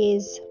hope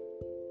today's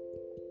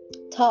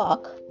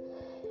talk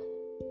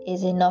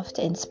is enough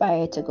to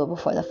inspire you to go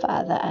before the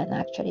Father and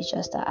actually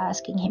just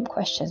asking Him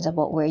questions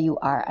about where you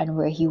are and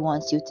where He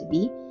wants you to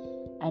be,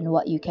 and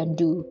what you can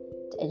do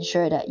to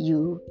ensure that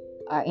you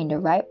are in the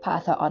right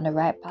path or on the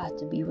right path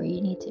to be where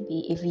you need to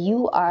be. If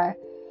you are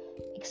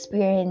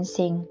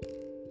experiencing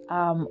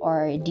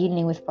or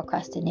dealing with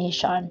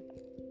procrastination,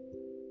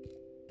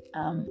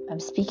 I'm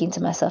speaking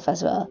to myself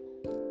as well.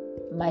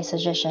 My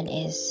suggestion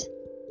is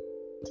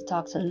to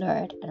talk to the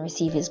Lord and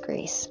receive His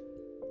grace.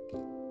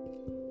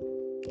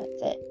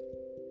 That's it.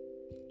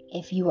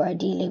 If you are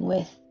dealing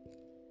with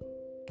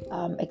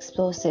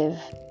explosive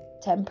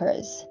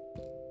tempers,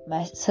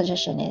 my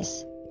suggestion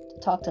is to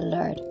talk to the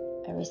Lord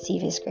and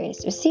receive His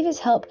grace. Receive His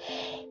help.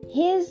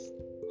 His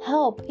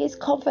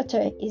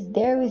comforter is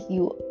there with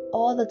you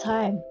all the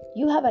time.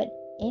 You have an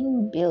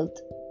inbuilt,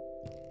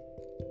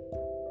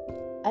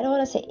 I don't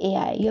want to say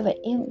AI, you have an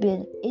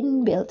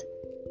inbuilt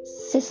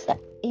system,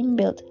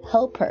 inbuilt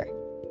helper,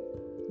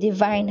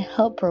 divine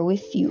helper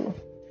with you.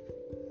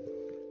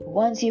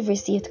 Once you've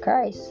received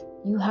Christ,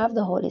 you have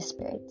the Holy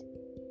Spirit.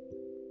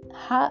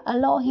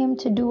 Allow Him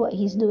to do what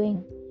He's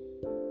doing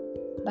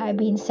by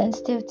being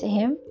sensitive to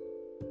Him,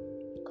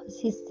 because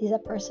he's a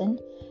person.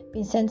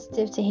 Being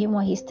sensitive to Him,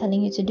 what He's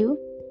telling you to do,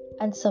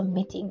 and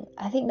submitting.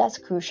 I think that's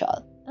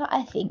crucial.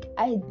 I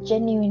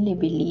genuinely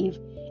believe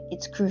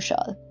it's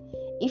crucial.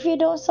 If you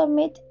don't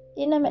submit,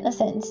 it don't make no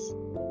sense.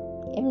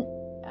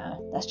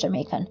 That's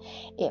Jamaican.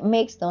 It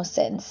makes no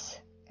sense,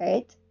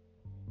 right?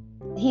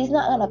 He's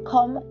not gonna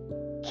come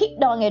kick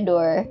down your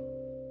door.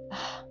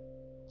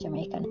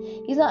 Jamaican.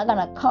 He's not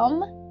gonna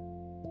come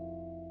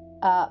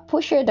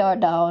push your door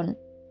down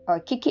or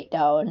kick it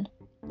down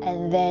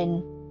and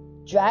then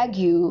drag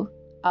you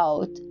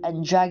out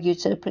and drag you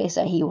to the place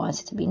that He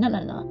wants it to be.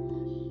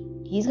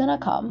 No. He's gonna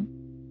come.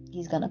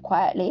 He's gonna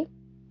quietly,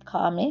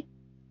 calmly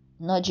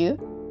nudge you.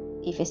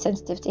 If you're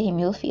sensitive to Him,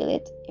 you'll feel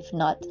it. If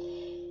not,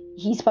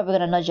 He's probably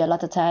gonna nudge you a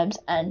lot of times.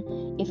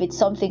 And if it's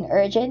something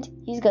urgent,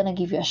 He's gonna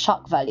give you a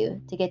shock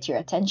value to get your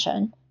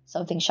attention.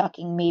 Something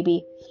shocking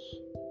maybe.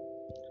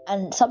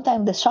 And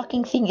sometimes the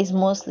shocking thing is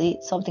mostly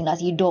something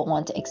that you don't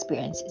want to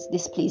experience. It's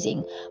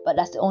displeasing, but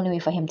that's the only way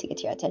for Him to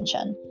get your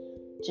attention,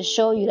 to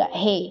show you that,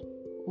 hey,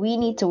 we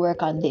need to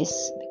work on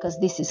this because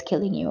this is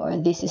killing you, or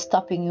this is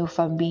stopping you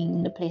from being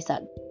in the place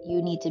that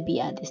you need to be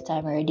at this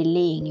time, or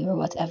delaying you or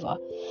whatever.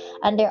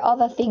 And there are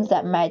other things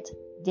that might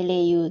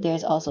delay you.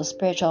 There's also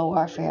spiritual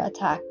warfare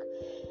attack,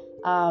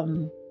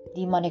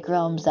 demonic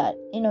realms that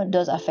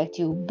does affect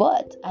you.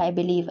 But I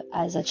believe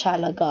as a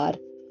child of God,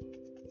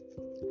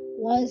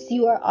 once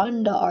you are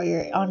under or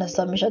you're on a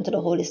submission to the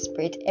Holy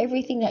Spirit,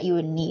 everything that you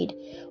would need,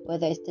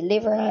 whether it's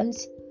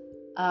deliverance,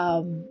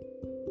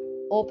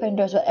 open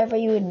doors, whatever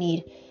you would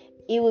need,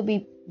 it will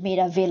be made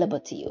available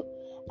to you.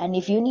 And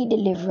if you need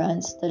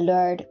deliverance, the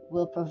Lord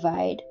will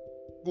provide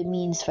the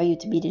means for you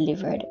to be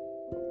delivered.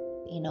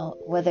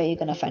 Whether you're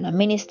gonna find a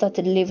minister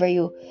to deliver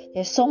you.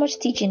 There's so much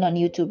teaching on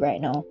YouTube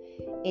right now.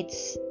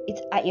 It's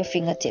at your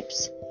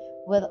fingertips.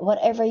 With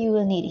whatever you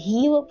will need,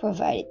 He will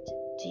provide it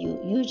to you.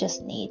 You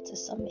just need to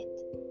submit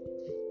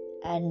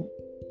and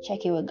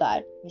check it with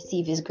God.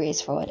 Receive His grace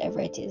for whatever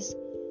it is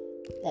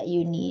that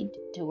you need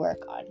to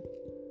work on.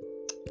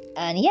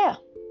 And yeah,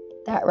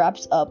 that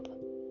wraps up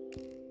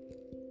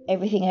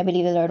everything I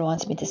believe the Lord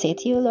wants me to say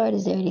to you. Lord,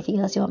 is there anything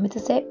else you want me to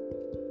say?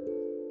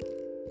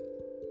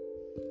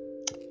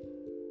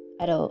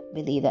 I don't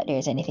believe that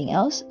there's anything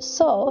else.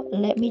 So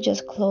let me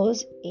just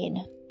close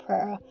in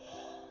prayer.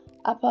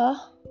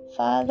 Abba,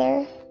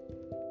 Father,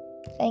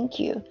 thank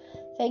you.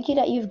 Thank you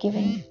that you've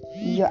given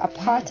a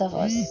part of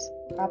us,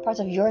 or a part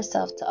of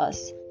yourself to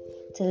us,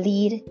 to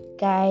lead,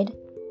 guide,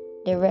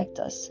 direct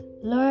us.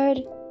 Lord,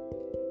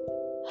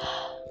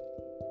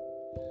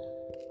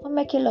 what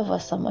make you love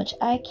us so much?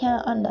 I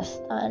can't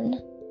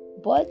understand,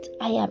 but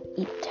I am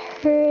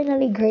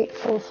eternally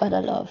grateful for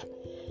the love.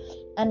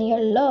 And your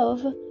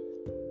love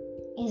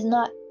is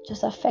not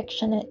just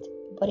affectionate,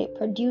 but it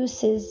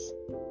produces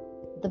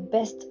the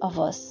best of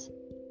us.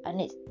 And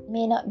it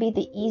may not be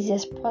the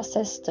easiest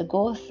process to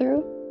go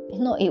through.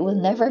 No, it will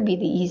never be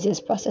the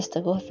easiest process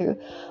to go through.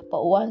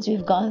 But once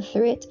we've gone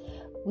through it,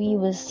 we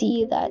will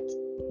see that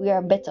we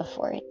are better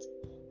for it.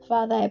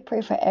 Father, I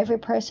pray for every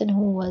person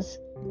who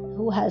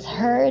has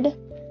heard,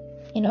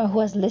 who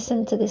has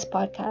listened to this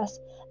podcast,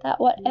 that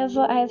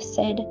whatever I've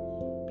said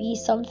be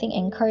something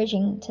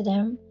encouraging to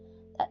them,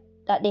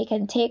 that they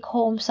can take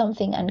home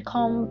something and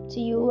come to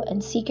you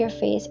and seek your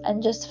face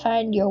and just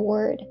find your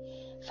word.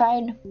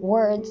 Find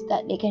words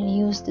that they can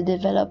use to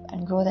develop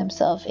and grow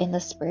themselves in the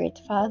Spirit.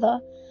 Father,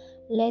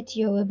 let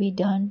your will be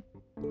done.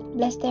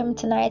 Bless them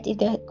tonight if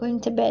they're going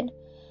to bed.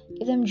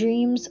 Give them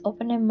dreams,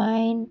 open their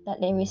mind that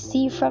they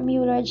receive from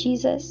you, Lord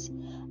Jesus.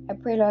 I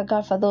pray, Lord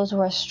God, for those who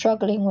are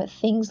struggling with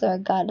things,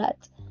 Lord God, that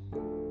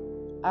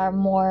are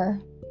more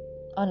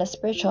on a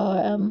spiritual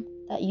realm,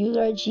 that you,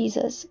 Lord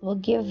Jesus, will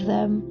give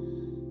them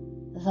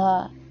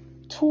the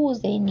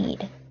tools they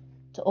need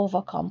to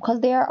overcome, because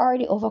they are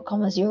already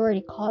overcomers. You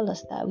already called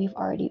us that. We've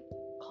already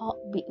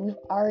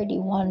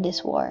won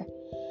this war.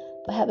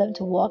 But help them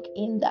to walk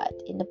in that,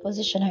 in the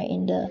position, or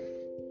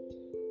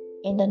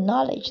in the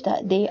knowledge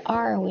that they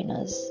are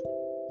winners,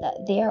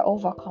 that they are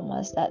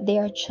overcomers, that they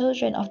are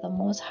children of the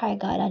Most High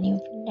God, and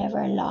you've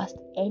never lost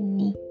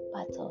any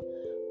battle,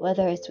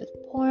 whether it's with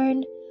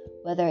porn,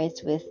 whether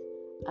it's with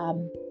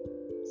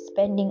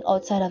spending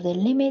outside of the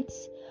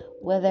limits,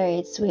 whether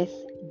it's with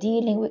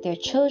dealing with their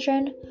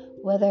children,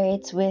 whether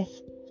it's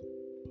with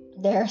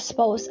their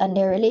spouse and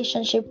their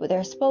relationship with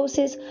their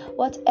spouses,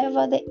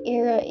 whatever the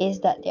area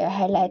is that they're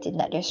highlighting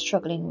that they're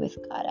struggling with,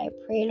 God, I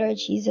pray, Lord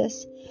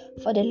Jesus,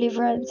 for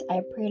deliverance.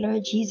 I pray,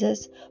 Lord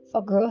Jesus,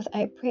 for growth.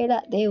 I pray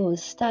that they will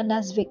stand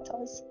as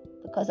victors,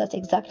 because that's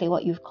exactly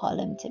what you've called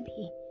them to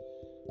be.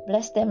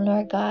 Bless them,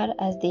 Lord God,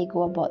 as they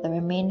go about the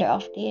remainder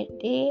of their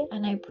day.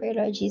 And I pray,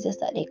 Lord Jesus,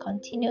 that they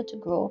continue to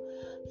grow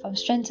from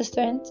strength to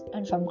strength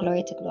and from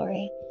glory to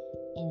glory.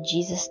 In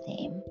Jesus'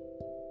 name.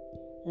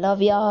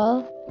 Love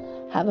y'all.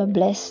 Have a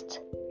blessed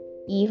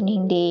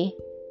evening, day.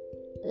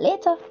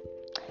 Later.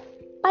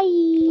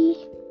 Bye.